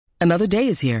Another day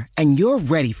is here, and you're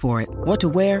ready for it. What to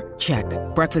wear? Check.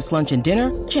 Breakfast, lunch, and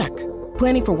dinner? Check.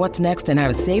 Planning for what's next and how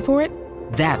to save for it?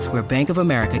 That's where Bank of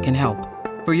America can help.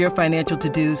 For your financial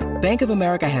to-dos, Bank of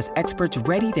America has experts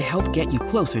ready to help get you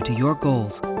closer to your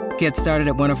goals. Get started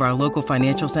at one of our local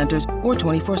financial centers or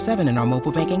 24/7 in our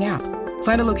mobile banking app.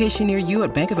 Find a location near you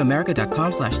at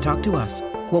bankofamerica.com/talktous.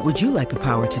 What would you like the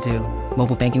power to do?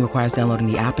 Mobile banking requires downloading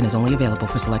the app and is only available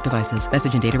for select devices.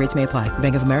 Message and data rates may apply.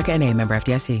 Bank of America N.A., member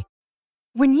FDIC.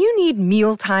 When you need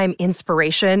mealtime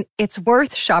inspiration, it's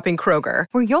worth shopping Kroger,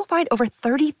 where you'll find over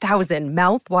 30,000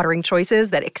 mouth-watering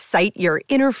choices that excite your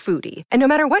inner foodie. And no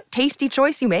matter what tasty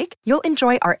choice you make, you'll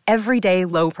enjoy our everyday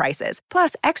low prices,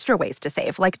 plus extra ways to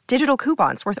save, like digital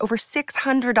coupons worth over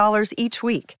 $600 each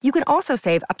week. You can also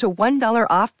save up to $1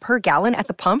 off per gallon at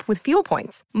the pump with fuel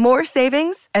points. More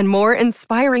savings and more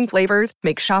inspiring flavors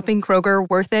make shopping Kroger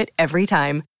worth it every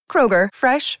time. Kroger,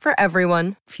 fresh for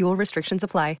everyone. Fuel restrictions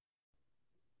apply.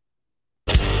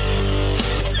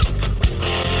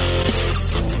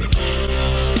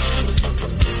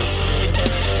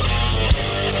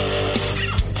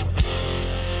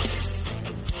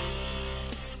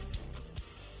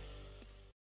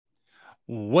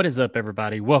 What is up,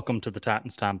 everybody? Welcome to the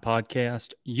Titans Time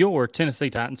Podcast, your Tennessee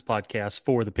Titans podcast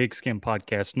for the Pigskin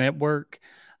Podcast Network.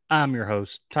 I'm your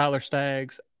host, Tyler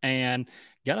Staggs, and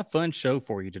got a fun show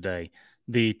for you today.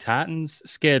 The Titans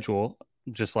schedule,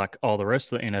 just like all the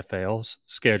rest of the NFL's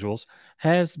schedules,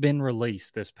 has been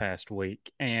released this past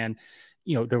week. And,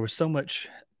 you know, there was so much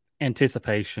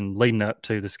anticipation leading up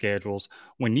to the schedules.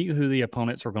 We knew who the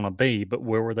opponents were going to be, but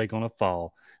where were they going to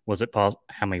fall? Was it how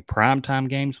many primetime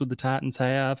games would the Titans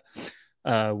have?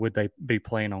 Would they be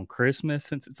playing on Christmas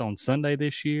since it's on Sunday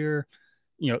this year?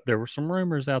 You know, there were some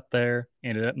rumors out there,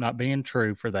 ended up not being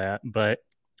true for that, but,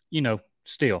 you know,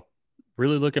 still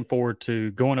really looking forward to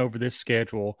going over this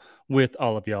schedule with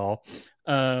all of y'all.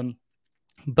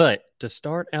 But to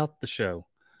start out the show,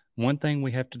 one thing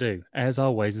we have to do, as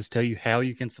always, is tell you how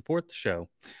you can support the show.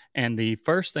 And the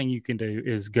first thing you can do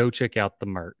is go check out the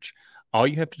merch. All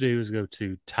you have to do is go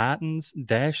to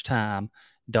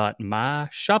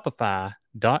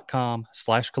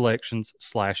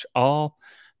titans-time.myshopify.com/collections/all.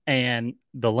 And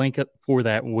the link for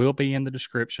that will be in the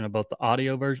description of both the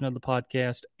audio version of the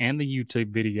podcast and the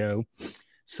YouTube video.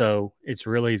 So it's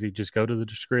real easy. Just go to the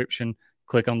description,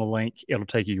 click on the link. It'll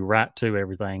take you right to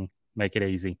everything. Make it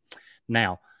easy.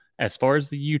 Now, as far as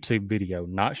the YouTube video,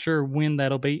 not sure when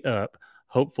that'll be up.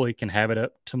 Hopefully can have it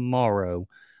up tomorrow,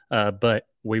 but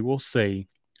we will see.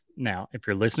 Now, if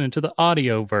you're listening to the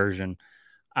audio version,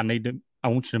 I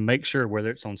want you to make sure, whether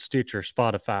it's on Stitcher,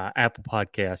 Spotify, Apple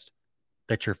Podcast,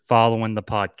 that you're following the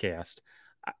podcast.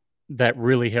 That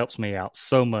really helps me out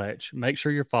so much. Make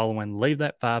sure you're following. Leave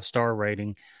that 5-star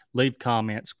rating. Leave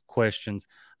comments, questions.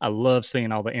 I love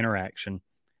seeing all the interaction.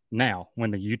 Now,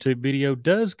 when the YouTube video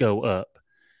does go up,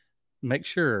 make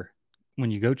sure when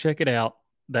you go check it out,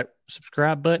 that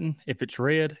subscribe button, if it's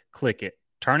red, click it.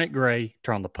 Turn it gray,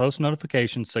 turn on the post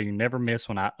notifications so you never miss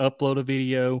when I upload a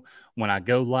video, when I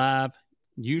go live.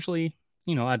 Usually,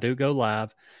 you know, I do go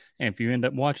live. And if you end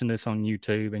up watching this on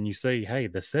YouTube and you see, hey,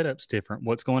 the setup's different,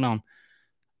 what's going on?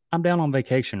 I'm down on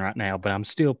vacation right now, but I'm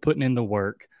still putting in the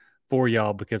work for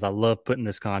y'all because I love putting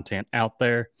this content out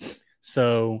there.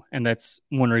 So, and that's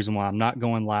one reason why I'm not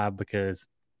going live, because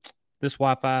this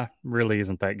Wi-Fi really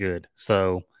isn't that good.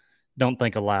 So don't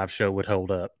think a live show would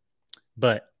hold up.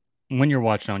 But when you're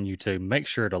watching on YouTube, make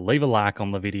sure to leave a like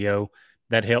on the video.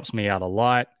 That helps me out a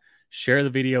lot. Share the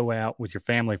video out with your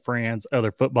family, friends,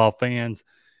 other football fans.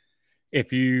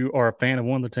 If you are a fan of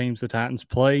one of the teams the Titans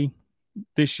play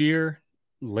this year,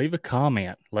 leave a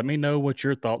comment. Let me know what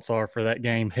your thoughts are for that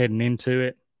game heading into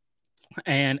it.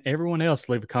 And everyone else,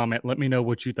 leave a comment. Let me know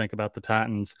what you think about the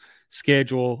Titans'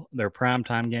 schedule, their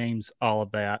primetime games, all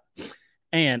of that.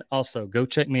 And also, go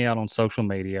check me out on social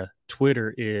media.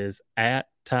 Twitter is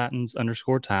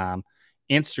 @Titans_time.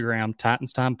 Instagram,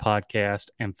 Titans Time Podcast.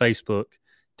 And Facebook,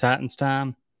 Titans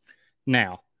Time.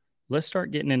 Now, let's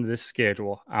start getting into this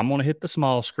schedule. I'm going to hit the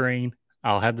small screen.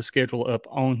 I'll have the schedule up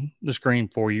on the screen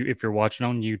for you if you're watching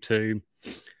on YouTube.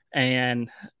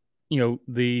 And, you know,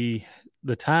 the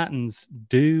Titans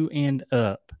do end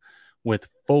up with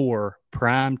 4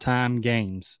 primetime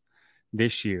games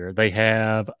this year. They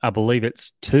have, I believe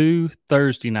it's 2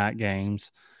 Thursday night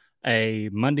games, a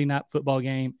Monday night football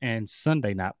game, and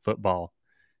Sunday night football.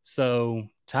 So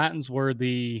Titans were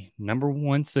the number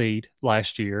 1 seed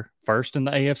last year, first in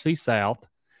the AFC South.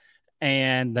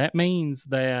 And that means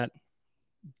that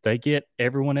they get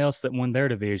everyone else that won their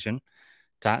division.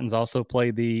 Titans also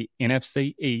play the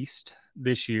NFC East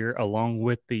this year along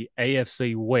with the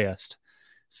AFC West.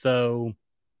 So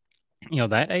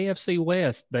That AFC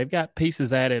West, they've got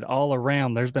pieces added all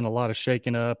around. There's been a lot of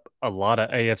shaking up. A lot of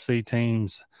AFC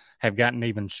teams have gotten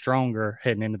even stronger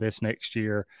heading into this next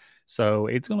year. So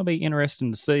it's going to be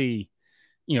interesting to see,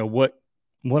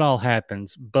 what all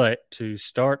happens. But to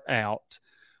start out,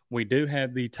 we do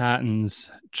have the Titans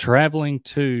traveling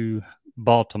to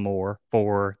Baltimore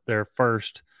for their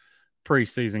first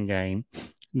preseason game.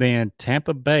 Then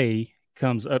Tampa Bay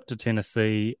comes up to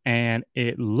Tennessee, and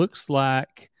it looks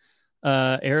like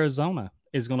Arizona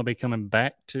is going to be coming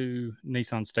back to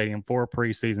Nissan Stadium for a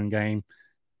preseason game.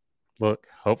 Look,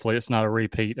 hopefully it's not a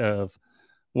repeat of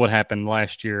what happened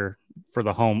last year for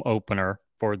the home opener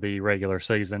for the regular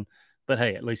season. But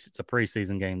hey, at least it's a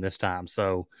preseason game this time.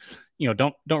 So,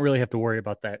 don't really have to worry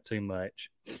about that too much.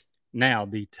 Now,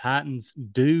 the Titans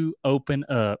do open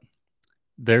up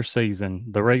their season,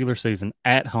 the regular season,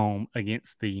 at home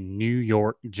against the New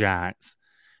York Giants.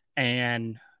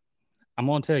 And I'm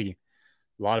going to tell you,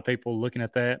 a lot of people looking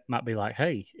at that might be like,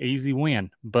 hey, easy win.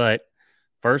 But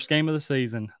first game of the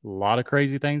season, a lot of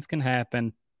crazy things can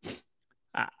happen.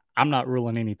 I'm not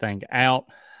ruling anything out.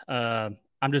 I'm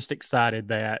just excited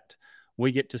that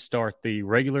we get to start the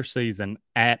regular season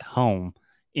at home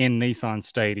in Nissan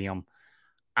Stadium.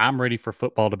 I'm ready for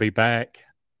football to be back.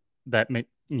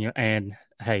 And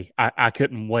hey, I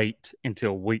couldn't wait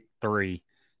until week 3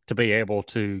 to be able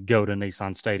to go to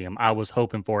Nissan Stadium. I was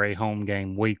hoping for a home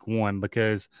game week 1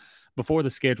 because before the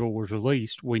schedule was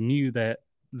released, we knew that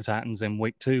the Titans in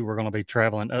week 2 were going to be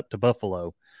traveling up to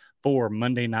Buffalo for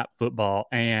Monday Night Football.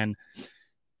 And,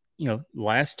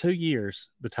 last 2 years,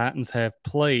 the Titans have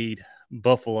played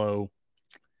Buffalo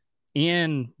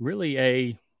in really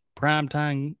a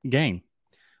primetime game.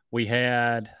 We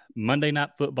had Monday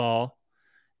Night Football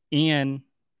in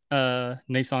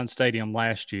Nissan Stadium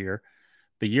last year.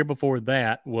 The year before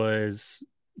that was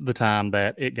the time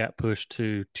that it got pushed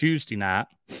to Tuesday night.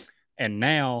 And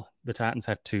now the Titans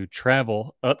have to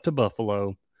travel up to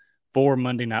Buffalo for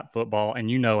Monday Night Football. And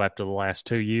after the last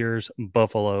 2 years,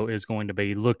 Buffalo is going to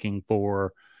be looking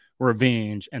for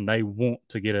revenge, and they want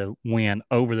to get a win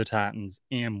over the Titans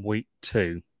in week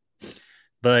 2.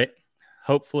 But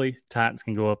hopefully Titans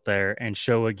can go up there and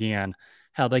show again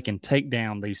how they can take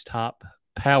down these top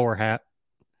powerhouse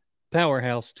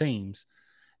teams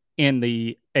in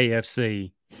the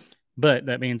AFC. But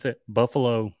that being said,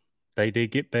 Buffalo, they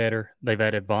did get better. They've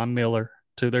added Von Miller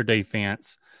to their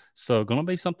defense. So going to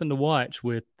be something to watch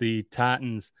with the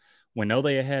Titans. We know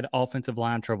they had offensive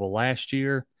line trouble last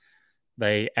year.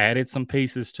 They added some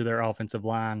pieces to their offensive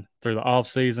line through the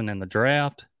offseason and the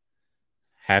draft.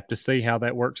 Have to see how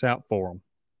that works out for them.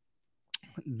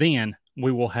 Then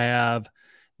we will have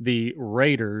the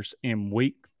Raiders in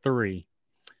week 3.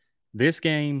 This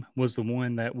game was the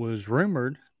one that was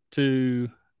rumored to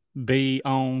be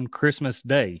on Christmas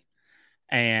Day.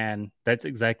 And that's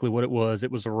exactly what it was.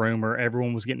 It was a rumor.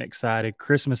 Everyone was getting excited.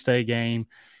 Christmas Day game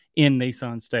in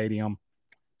Nissan Stadium.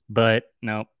 But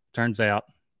no, turns out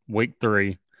week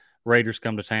 3, Raiders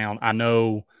come to town. I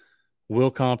know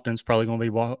Will Compton's probably going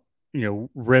to be,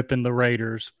 ripping the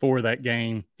Raiders for that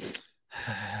game.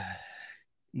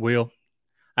 Will,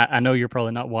 I know you're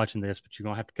probably not watching this, but you're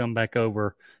going to have to come back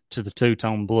over to the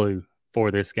two-tone blue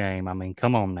for this game. I mean,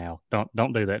 come on now.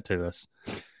 Don't do that to us.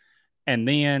 And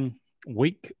then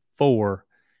week 4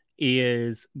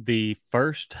 is the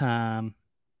first time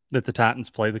that the Titans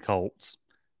play the Colts.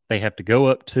 They have to go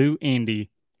up to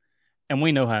Indy, and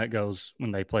we know how it goes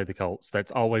when they play the Colts.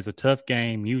 That's always a tough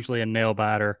game, usually a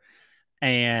nail-biter.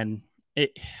 And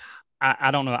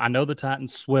I don't know. I know the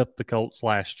Titans swept the Colts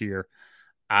last year.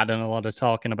 I done a lot of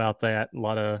talking about that, a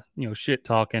lot of, shit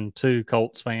talking to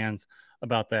Colts fans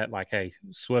about that. Like, hey,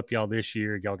 swept y'all this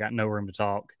year. Y'all got no room to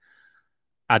talk.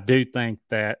 I do think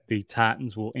that the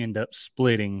Titans will end up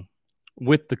splitting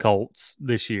with the Colts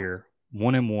this year,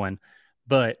 1-1.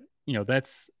 But,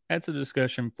 that's a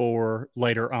discussion for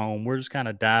later on. We're just kind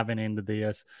of diving into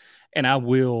this. And I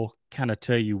will kind of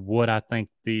tell you what I think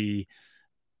the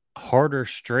harder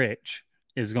stretch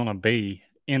is going to be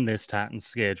in this Titans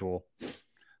schedule.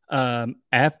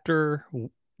 After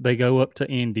they go up to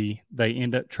Indy, they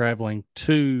end up traveling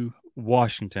to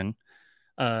Washington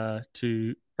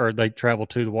they travel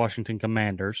to the Washington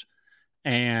Commanders.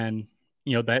 And,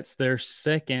 that's their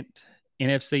second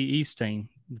NFC East team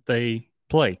that they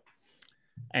play.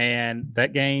 And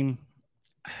that game,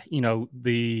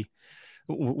 we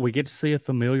get to see a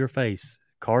familiar face,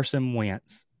 Carson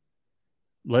Wentz.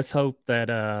 Let's hope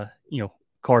that,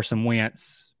 Carson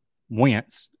Wentz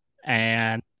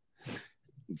and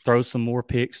throw some more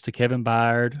picks to Kevin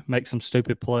Byard, make some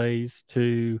stupid plays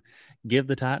to give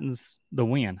the Titans the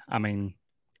win. I mean,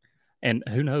 And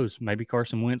who knows, maybe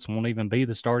Carson Wentz won't even be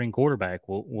the starting quarterback.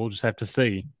 We'll just have to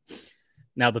see.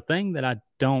 Now, the thing that I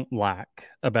don't like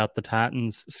about the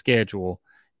Titans' schedule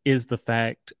is the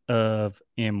fact of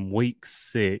in week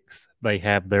 6, they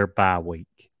have their bye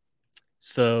week.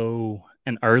 So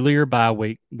an earlier bye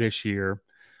week this year.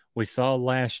 We saw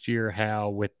last year how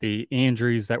with the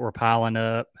injuries that were piling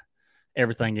up,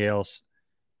 everything else,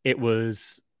 it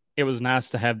was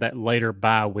nice to have that later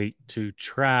bye week to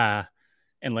try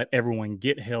and let everyone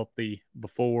get healthy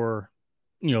before,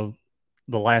 the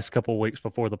last couple of weeks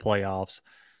before the playoffs.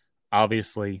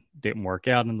 Obviously, didn't work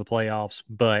out in the playoffs,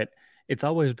 but it's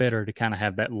always better to kind of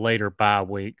have that later bye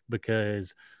week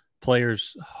because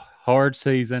players, hard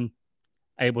season,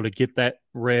 able to get that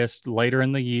rest later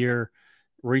in the year,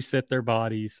 reset their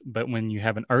bodies. But when you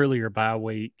have an earlier bye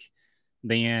week,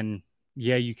 then,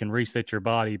 yeah, you can reset your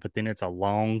body, but then it's a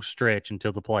long stretch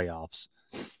until the playoffs.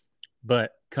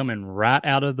 But coming right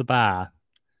out of the bye,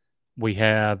 we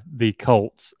have the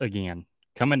Colts again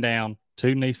coming down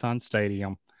to Nissan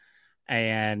Stadium.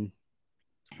 And,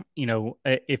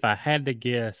 if I had to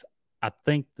guess, I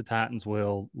think the Titans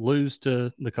will lose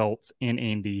to the Colts in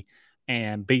Indy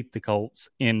and beat the Colts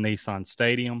in Nissan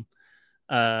Stadium.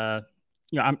 I'm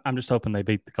just hoping they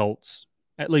beat the Colts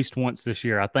at least once this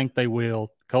year. I think they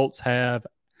will. Colts have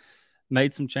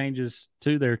made some changes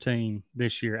to their team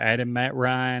this year, added Matt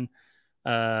Ryan,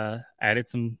 added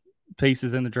some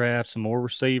pieces in the draft, some more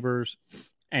receivers,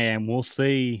 and we'll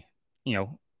see,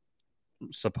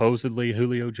 supposedly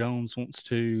Julio Jones wants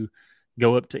to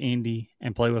go up to Indy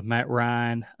and play with Matt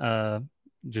Ryan. That's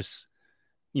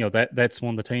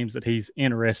one of the teams that he's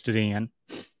interested in.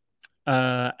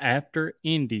 After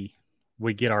Indy,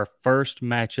 we get our first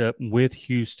matchup with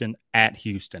Houston at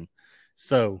Houston.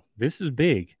 So this is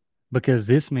big because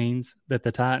this means that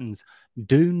the Titans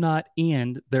do not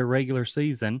end their regular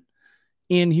season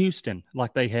in Houston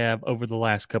like they have over the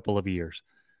last couple of years.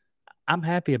 I'm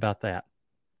happy about that.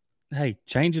 Hey,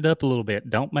 change it up a little bit.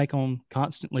 Don't make them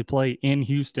constantly play in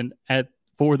Houston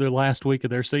for the last week of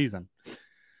their season.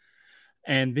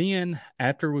 And then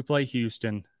after we play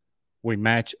Houston, we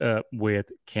match up with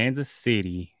Kansas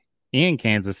City in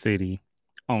Kansas City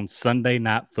on Sunday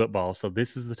Night Football. So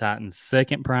this is the Titans'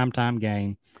 second primetime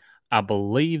game. I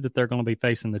believe that they're going to be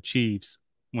facing the Chiefs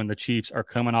when the Chiefs are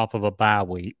coming off of a bye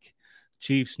week.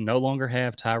 Chiefs no longer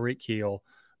have Tyreek Hill,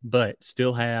 but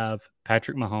still have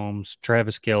Patrick Mahomes,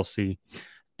 Travis Kelce.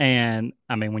 And,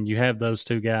 when you have those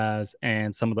two guys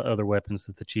and some of the other weapons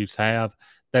that the Chiefs have,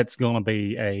 that's going to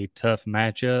be a tough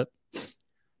matchup.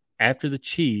 After the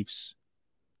Chiefs,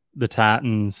 the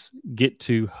Titans get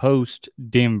to host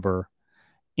Denver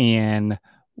in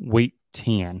Week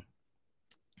 10.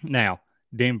 Now,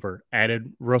 Denver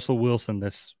added Russell Wilson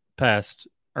this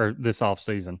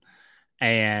offseason,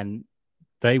 and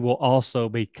they will also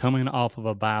be coming off of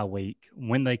a bye week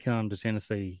when they come to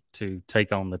Tennessee to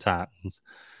take on the Titans.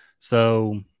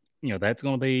 So, that's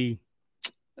going to be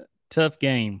a tough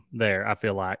game there, I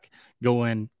feel like.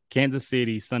 Going Kansas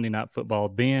City, Sunday Night Football,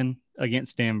 then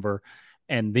against Denver,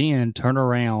 and then turn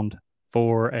around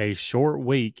for a short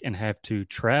week and have to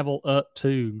travel up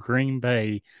to Green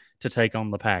Bay to take on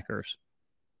the Packers.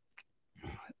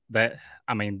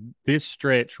 This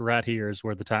stretch right here is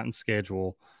where the Titans'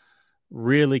 schedule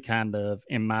really kind of,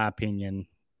 in my opinion,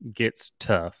 gets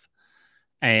tough.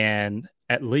 And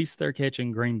at least they're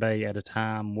catching Green Bay at a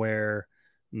time where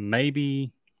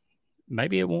maybe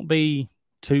it won't be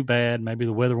too bad. Maybe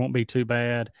the weather won't be too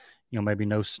bad. Maybe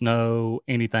no snow,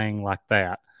 anything like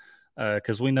that.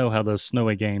 Because we know how those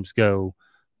snowy games go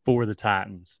for the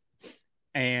Titans.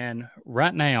 And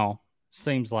right now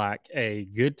seems like a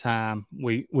good time.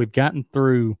 We've gotten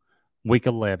through Week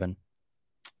 11.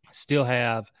 Still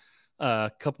have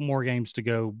a couple more games to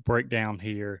go break down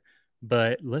here.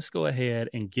 But let's go ahead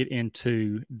and get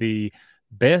into the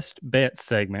best bet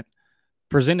segment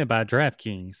presented by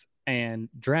DraftKings. And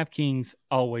DraftKings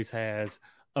always has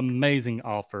amazing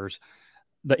offers.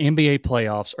 The NBA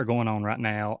playoffs are going on right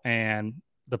now, and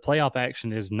the playoff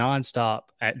action is nonstop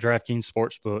at DraftKings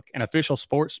Sportsbook, an official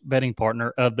sports betting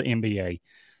partner of the NBA.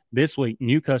 This week,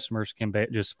 new customers can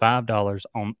bet just $5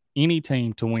 on any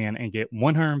team to win and get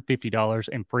 $150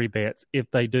 in free bets if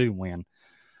they do win.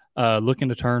 Looking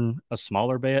to turn a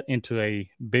smaller bet into a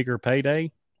bigger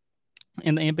payday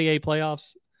in the NBA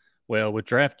playoffs? Well, with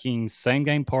DraftKings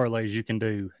same-game parlays, you can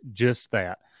do just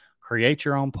that. Create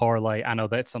your own parlay. I know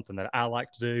that's something that I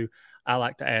like to do. I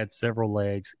like to add several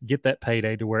legs, get that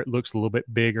payday to where it looks a little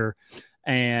bit bigger,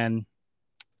 and,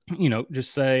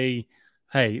 just say,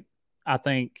 hey, I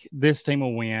think this team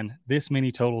will win, this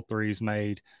many total threes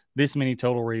made, this many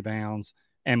total rebounds,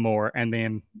 and more, and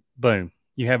then, boom,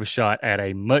 you have a shot at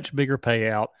a much bigger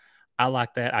payout. I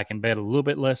like that. I can bet a little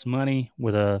bit less money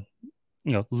with a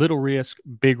little risk,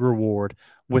 big reward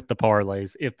with the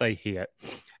parlays if they hit.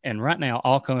 And right now,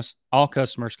 all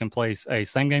customers can place a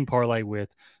same game parlay with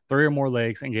 3 or more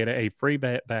legs and get a free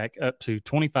bet back up to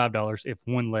 $25 if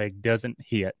one leg doesn't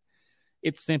hit.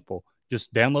 It's simple.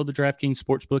 Just download the DraftKings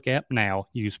Sportsbook app now.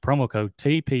 Use promo code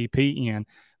TPPN.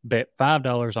 Bet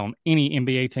 $5 on any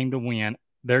NBA team to win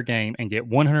their game and get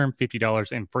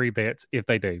 $150 in free bets if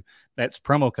they do. That's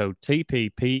promo code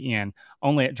TPPN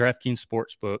only at DraftKings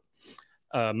Sportsbook.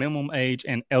 Minimum age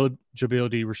and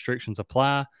eligibility restrictions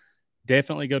apply.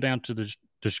 Definitely go down to the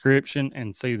description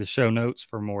and see the show notes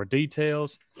for more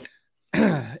details.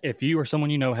 If you or someone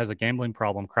you know has a gambling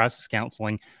problem, crisis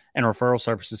counseling and referral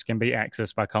services can be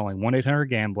accessed by calling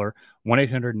 1-800-GAMBLER,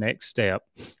 1-800-NEXT-STEP,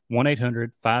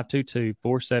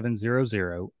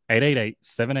 1-800-522-4700,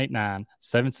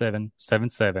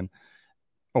 888-789-7777,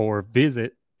 or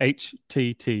visit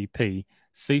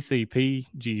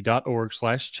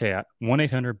http://ccpg.org/chat,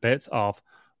 1-800-BETS-OFF,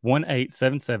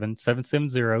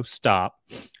 1-877-770-STOP,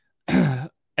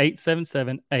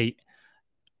 877-8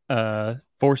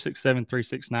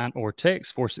 467-369, or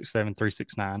text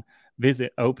 467-369.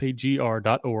 Visit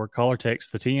opgr.org. Call or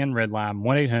text the TN Red Line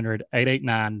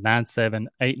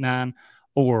 1-800-889-9789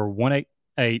 or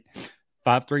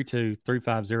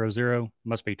 1-888-532-3500.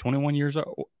 Must be 21 years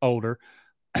or older.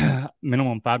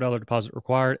 Minimum $5 deposit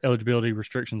required. Eligibility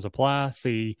restrictions apply.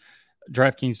 See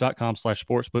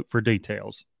DraftKings.com/sportsbook for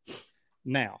details.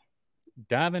 Now,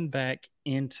 diving back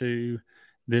into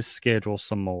this schedule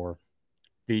some more.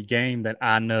 The game that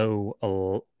I know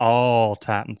all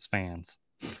Titans fans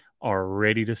are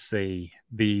ready to see,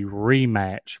 the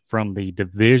rematch from the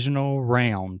divisional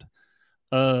round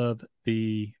of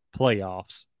the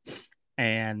playoffs.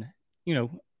 And,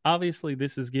 obviously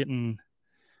this is getting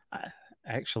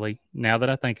actually, now that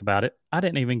I think about it, I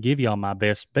didn't even give y'all my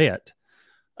best bet.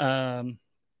 I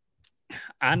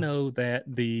know that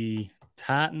the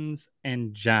Titans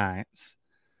and Giants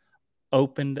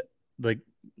opened the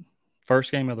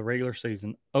first game of the regular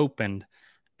season opened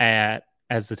as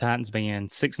the Titans being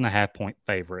 6.5-point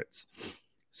favorites.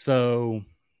 So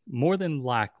more than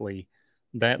likely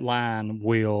that line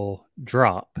will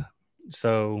drop.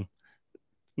 So,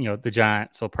 the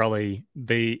Titans will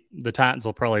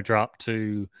probably drop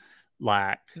to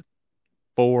like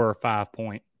 4 or 5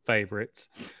 point favorites.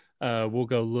 We'll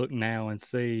go look now and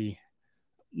see,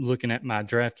 looking at my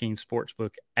DraftKings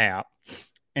Sportsbook app,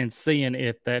 and seeing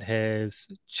if that has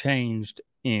changed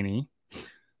any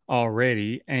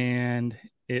already. And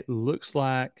it looks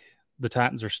like the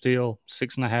Titans are still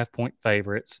 6.5-point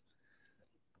favorites.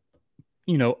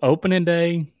 Opening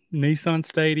day, Nissan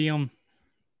Stadium,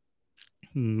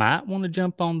 might want to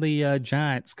jump on the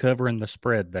Giants covering the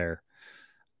spread there.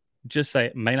 Just say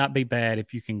it may not be bad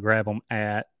if you can grab them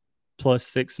at plus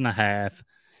 6.5.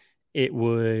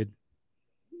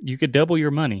 You could double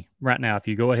your money right now if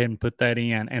you go ahead and put that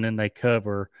in, and then they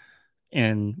cover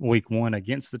in week 1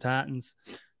 against the Titans.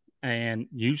 And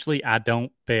usually I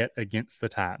don't bet against the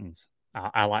Titans.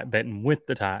 I like betting with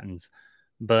the Titans,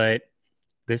 but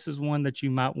this is one that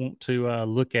you might want to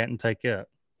look at and take up.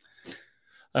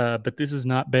 But this is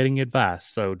not betting advice,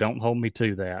 so don't hold me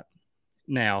to that.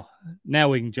 Now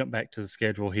we can jump back to the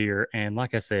schedule here. And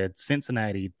like I said,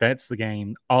 Cincinnati, that's the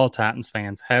game all Titans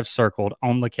fans have circled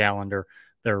on the calendar.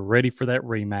 They're ready for that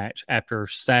rematch after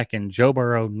sacking Joe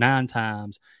Burrow 9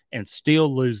 times and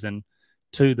still losing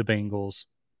to the Bengals.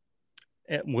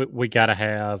 We got to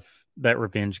have that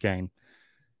revenge game.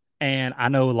 And I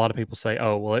know a lot of people say,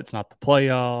 oh, well, it's not the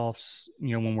playoffs.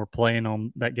 When we're playing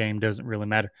on that game, doesn't really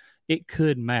matter. It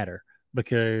could matter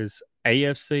because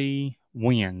AFC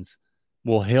wins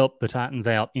will help the Titans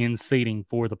out in seeding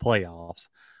for the playoffs.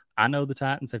 I know the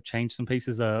Titans have changed some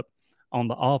pieces up on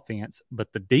the offense,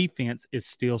 but the defense is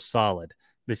still solid.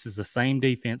 This is the same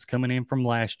defense coming in from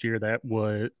last year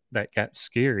that got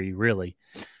scary, really.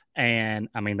 And,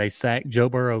 they sacked Joe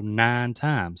Burrow 9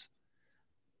 times.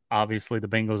 Obviously, the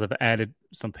Bengals have added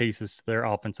some pieces to their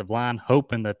offensive line,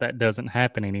 hoping that doesn't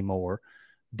happen anymore.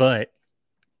 But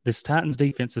this Titans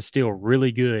defense is still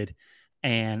really good.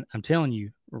 And I'm telling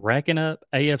you, racking up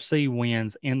AFC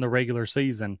wins in the regular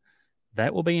season,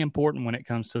 that will be important when it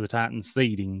comes to the Titans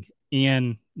seeding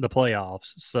in the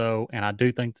playoffs. So, and I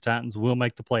do think the Titans will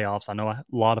make the playoffs. I know a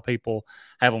lot of people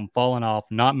have them falling off,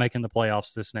 not making the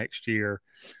playoffs this next year,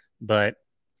 but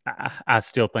I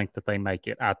still think that they make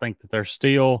it. I think that they're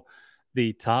still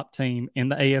the top team in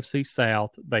the AFC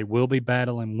South. They will be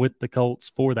battling with the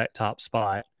Colts for that top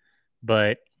spot,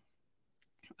 but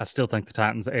I still think the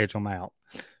Titans edge them out.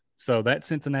 So that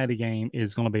Cincinnati game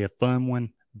is going to be a fun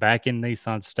one back in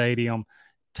Nissan Stadium.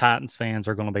 Titans fans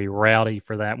are going to be rowdy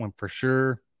for that one for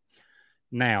sure.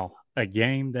 Now, a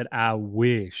game that I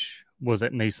wish was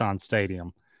at Nissan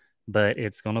Stadium, but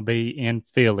it's going to be in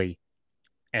Philly.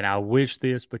 And I wish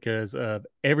this because of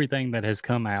everything that has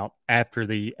come out after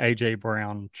the A.J.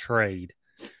 Brown trade.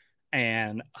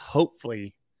 And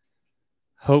hopefully,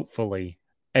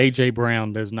 A.J.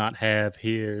 Brown does not have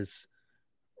his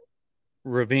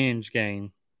revenge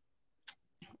game.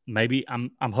 Maybe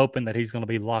I'm hoping that he's going to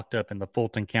be locked up in the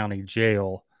Fulton County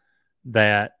Jail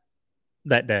that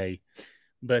day.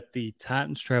 But the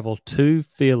Titans travel to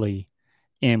Philly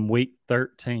in Week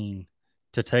 13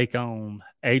 to take on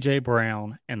A.J.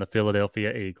 Brown and the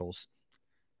Philadelphia Eagles.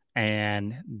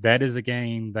 And that is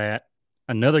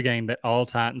another game that all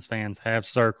Titans fans have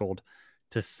circled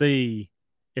to see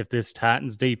if this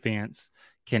Titans defense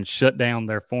can shut down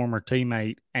their former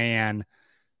teammate and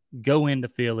go into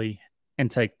Philly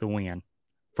and take the win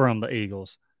from the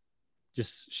Eagles.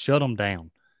 Just shut them down.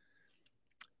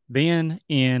 Then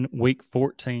in Week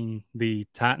 14, the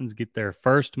Titans get their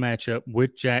first matchup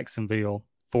with Jacksonville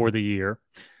for the year.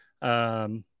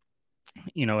 Another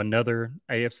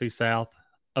AFC South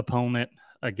opponent,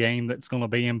 a game that's going to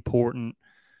be important.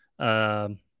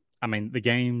 The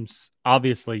games,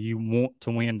 obviously, you want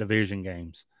to win division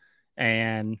games.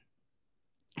 And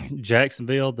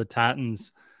Jacksonville, the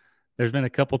Titans, there's been a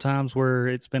couple times where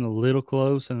it's been a little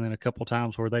close, and then a couple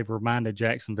times where they've reminded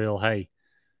Jacksonville, hey,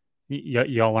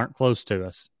 y'all aren't close to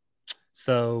us.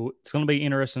 So it's going to be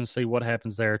interesting to see what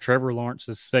happens there. Trevor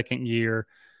Lawrence's second year.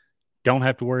 Don't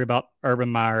have to worry about Urban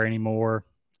Meyer anymore.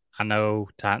 I know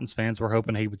Titans fans were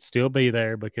hoping he would still be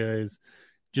there because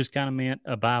just kind of meant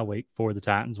a bye week for the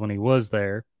Titans when he was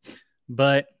there.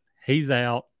 But he's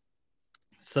out.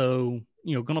 So,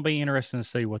 going to be interesting to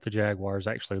see what the Jaguars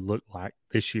actually look like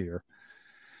this year.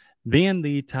 Then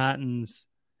the Titans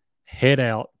head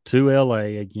out to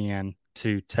L.A. again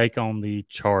to take on the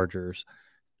Chargers.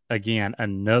 Again,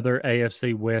 another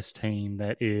AFC West team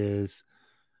that is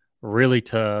really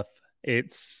tough.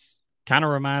 It's kind of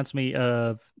reminds me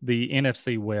of the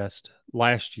NFC West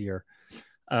last year.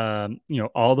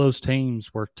 All those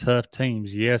teams were tough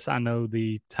teams. Yes, I know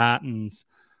the Titans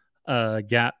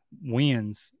got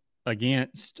wins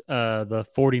against the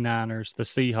 49ers, the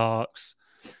Seahawks,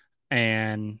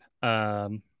 and I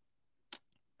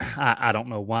don't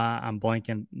know why I'm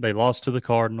blanking. They lost to the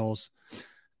Cardinals,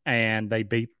 and they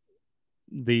beat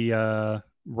the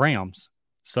Rams.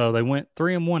 So they went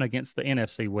 3-1 against the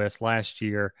NFC West last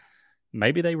year.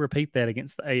 Maybe they repeat that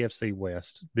against the AFC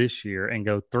West this year and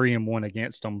go 3-1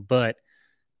 against them. But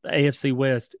the AFC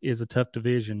West is a tough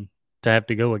division to have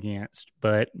to go against.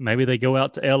 But maybe they go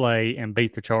out to LA and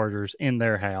beat the Chargers in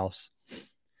their house.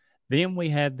 Then we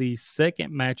had the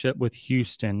second matchup with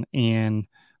Houston in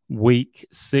Week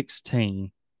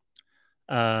 16.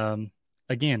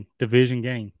 Again, division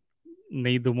game.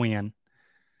 Need the win.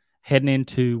 Heading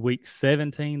into Week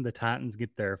 17, the Titans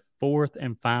get their fourth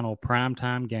and final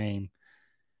primetime game.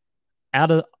 Out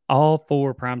of all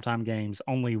four primetime games,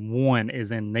 only one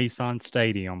is in Nissan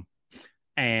Stadium.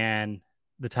 And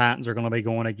the Titans are going to be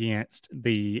going against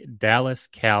the Dallas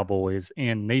Cowboys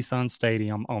in Nissan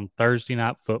Stadium on Thursday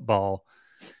Night Football,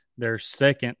 their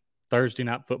second Thursday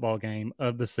Night Football game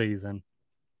of the season.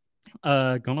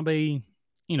 Going to be,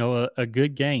 a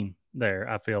good game there,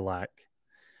 I feel like.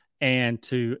 And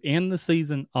to end the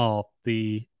season off,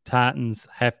 the Titans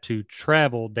have to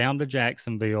travel down to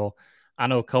Jacksonville. I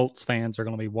know Colts fans are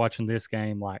going to be watching this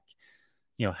game like,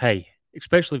 hey,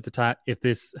 especially if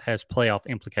this has playoff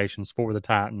implications for the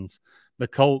Titans. The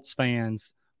Colts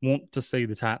fans want to see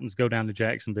the Titans go down to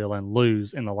Jacksonville and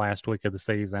lose in the last week of the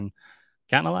season.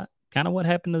 Kind of what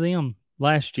happened to them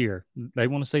last year. They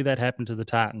want to see that happen to the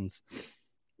Titans.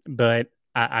 But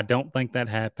I don't think that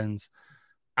happens.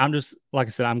 I'm just, like I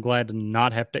said, I'm glad to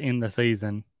not have to end the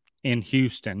season in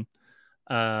Houston.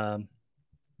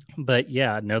 But,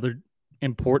 yeah, another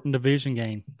important division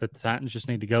game that the Titans just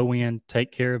need to go in,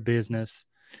 take care of business.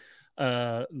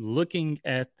 Looking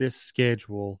at this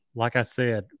schedule, like I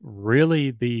said,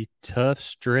 really the tough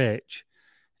stretch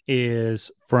is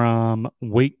from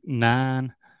Week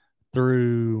 9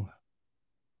 through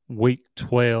Week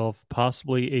 12,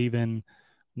 possibly even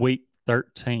Week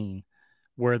 13.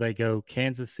 Where they go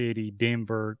Kansas City,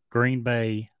 Denver, Green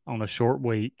Bay on a short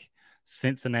week,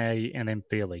 Cincinnati, and then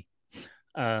Philly.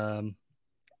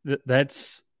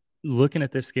 That's looking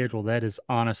at this schedule. That is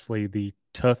honestly the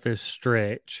toughest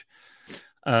stretch.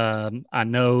 I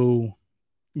know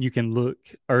you can look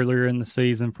earlier in the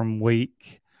season from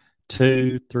week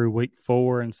 2 through week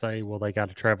 4 and say, well, they got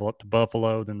to travel up to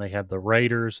Buffalo. Then they have the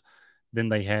Raiders. Then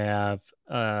they have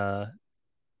the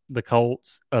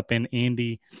Colts up in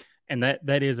Indy. And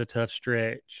that is a tough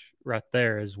stretch right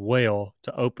there as well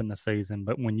to open the season.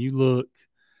 But when you look,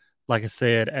 like I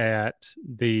said, at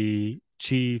the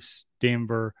Chiefs,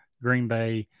 Denver, Green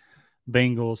Bay,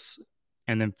 Bengals,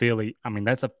 and then Philly, I mean,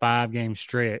 that's a 5-game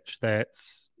stretch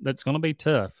that's going to be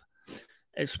tough,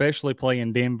 especially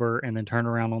playing Denver and then turn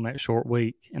around on that short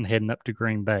week and heading up to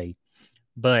Green Bay.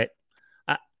 But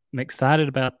I'm excited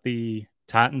about the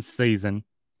Titans season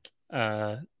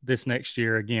this next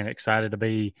year. Again, excited to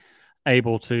be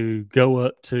able to go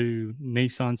up to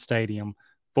Nissan Stadium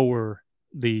for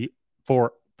the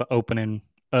opening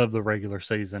of the regular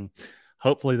season.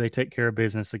 Hopefully they take care of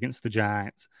business against the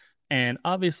Giants. And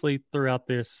obviously throughout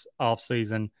this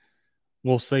offseason,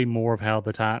 we'll see more of how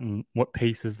the Titans, what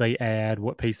pieces they add,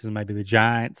 what pieces maybe the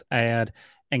Giants add,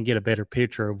 and get a better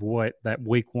picture of what that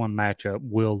week 1 matchup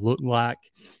will look like.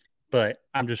 But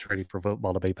I'm just ready for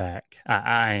football to be back.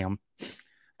 I am.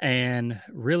 And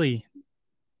really,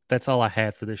 that's all I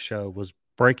had for this show, was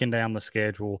breaking down the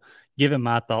schedule, giving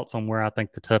my thoughts on where I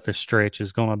think the toughest stretch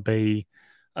is going to be,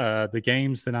 the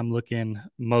games that I'm looking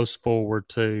most forward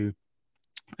to.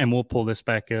 And we'll pull this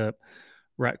back up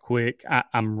right quick.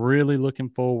 I'm really looking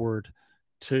forward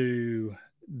to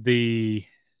the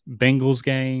Bengals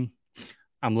game.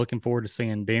 I'm looking forward to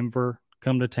seeing Denver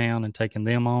come to town and taking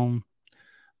them on.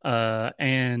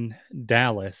 And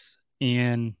Dallas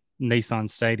in Nissan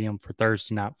Stadium for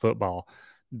Thursday Night Football.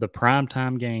 The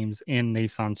primetime games in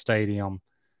Nissan Stadium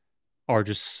are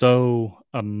just so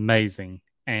amazing.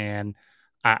 And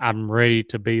I'm ready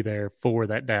to be there for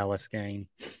that Dallas game.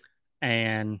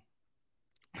 And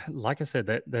like I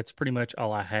said, that's pretty much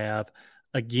all I have.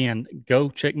 Again, go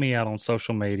check me out on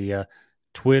social media.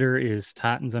 Twitter is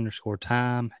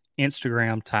Titans_time.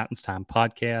 Instagram, Titans Time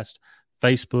Podcast.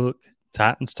 Facebook,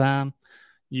 Titans Time.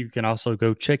 You can also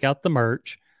go check out the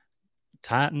merch.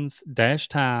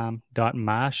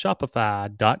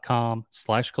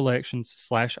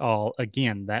 Titans-time.myshopify.com/collections/all.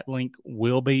 Again, that link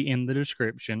will be in the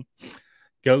description.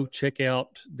 Go check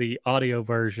out the audio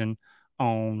version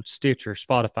on Stitcher,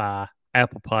 Spotify,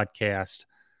 Apple Podcast.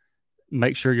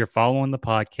 Make sure you're following the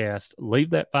podcast. Leave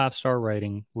that 5-star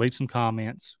rating. Leave some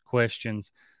comments,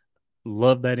 questions.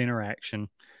 Love that interaction.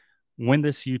 When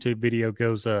this YouTube video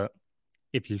goes up,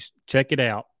 if you check it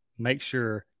out, make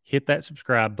sure hit that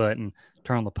subscribe button,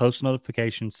 turn on the post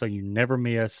notifications so you never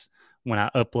miss when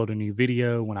I upload a new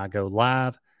video, when I go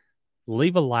live.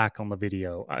 Leave a like on the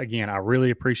video. Again, I really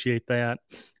appreciate that.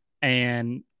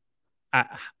 And I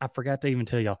forgot to even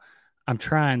tell y'all, I'm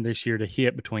trying this year to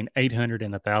hit between 800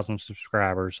 and 1,000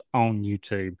 subscribers on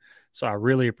YouTube. So I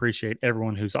really appreciate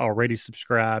everyone who's already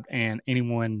subscribed and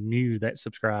anyone new that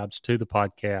subscribes to the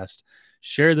podcast.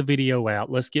 Share the video out.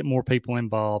 Let's get more people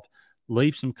involved.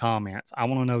 Leave some comments. I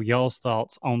want to know y'all's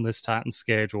thoughts on this Titans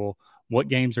schedule. What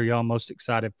games are y'all most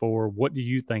excited for? What do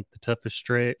you think the toughest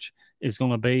stretch is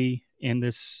going to be in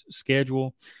this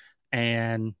schedule?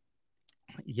 And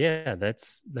yeah,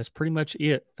 that's pretty much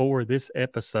it for this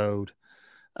episode.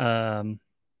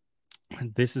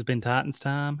 This has been Titans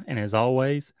Time, and as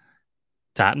always,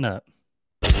 tighten up.